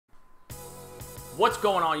What's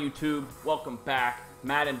going on, YouTube? Welcome back.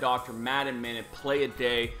 Madden Doctor, Madden Minute, play a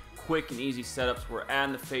day. Quick and easy setups. We're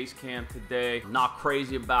adding the face cam today. I'm not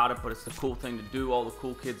crazy about it, but it's the cool thing to do. All the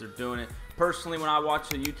cool kids are doing it. Personally, when I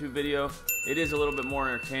watch a YouTube video, it is a little bit more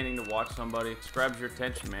entertaining to watch somebody. It grabs your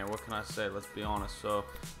attention, man. What can I say? Let's be honest. So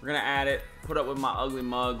we're gonna add it. Put up with my ugly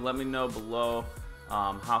mug. Let me know below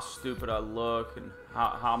how stupid I look and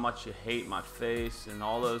how much you hate my face and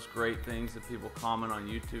all those great things that people comment on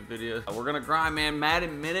YouTube videos. We're gonna grind, man.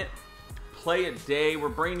 Madden Minute, play a day. We're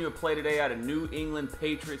bringing you a play today out of New England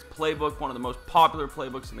Patriots playbook, one of the most popular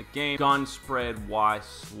playbooks in the game. Gun spread Y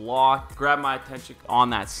slot. Grab my attention on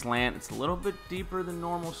that slant. It's a little bit deeper than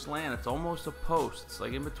normal slant. It's almost a post. It's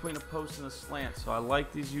like in between a post and a slant. So I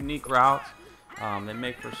like these unique routes. They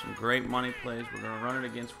make for some great money plays. We're gonna run it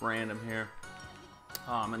against random here.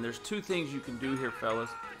 And there's two things you can do here, fellas.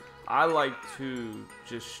 I like to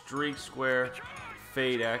just streak square,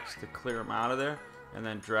 fade X to clear them out of there, and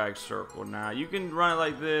then drag circle. Now, you can run it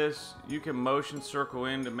like this. You can motion circle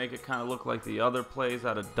in to make it kind of look like the other plays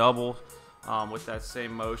out of double with that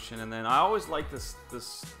same motion. And then I always like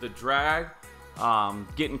the drag,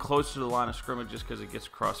 getting closer to the line of scrimmage just because it gets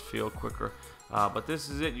across field quicker. But this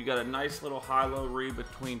is it. You got a nice little high-low read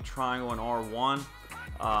between triangle and R1.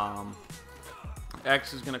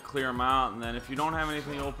 X is going to clear them out, and then if you don't have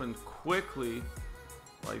anything open quickly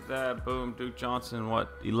like that, boom, Duke Johnson,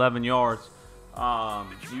 what, 11 yards,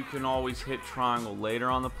 you can always hit triangle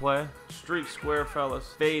later on the play. Streak square,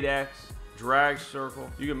 fellas, fade X, drag circle.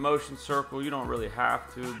 You can motion circle, you don't really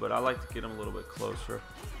have to, but I like to get them a little bit closer.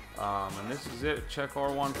 And this is it. Check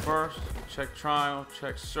R1 first, check triangle,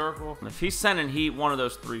 check circle. And if he's sending heat, one of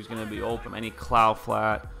those three is going to be open. Any cloud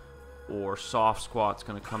flat or soft squat's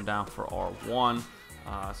going to come down for R1,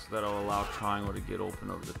 so that'll allow triangle to get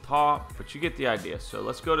open over the top, but you get the idea. So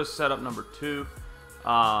let's go to setup number two.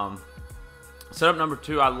 Setup number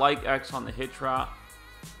two, I like X on the hitch route.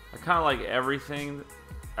 I kind of like everything.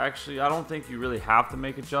 Actually, I don't think you really have to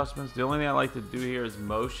make adjustments. The only thing I like to do here is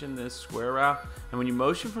motion this square route, and when you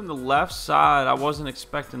motion from the left side, I wasn't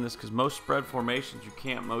expecting this because most spread formations you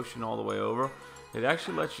can't motion all the way over. It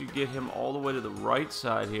actually lets you get him all the way to the right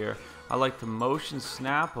side here. I like to motion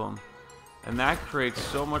snap him, and that creates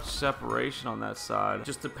so much separation on that side. It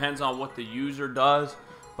just depends on what the user does,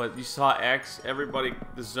 but you saw X, everybody,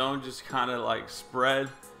 the zone just kind of like spread,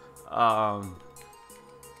 and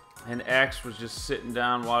X was just sitting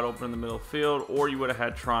down wide open in the middle of the field, or you would have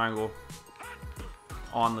had triangle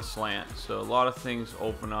on the slant. So a lot of things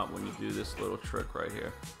open up when you do this little trick right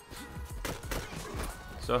here.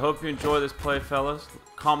 So I hope you enjoy this play, fellas.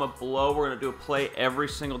 Comment below. We're going to do a play every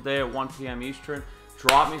single day at 1 p.m. Eastern.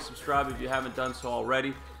 Drop me, subscribe if you haven't done so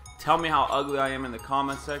already. Tell me how ugly I am in the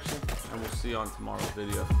comment section, and we'll see you on tomorrow's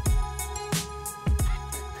video.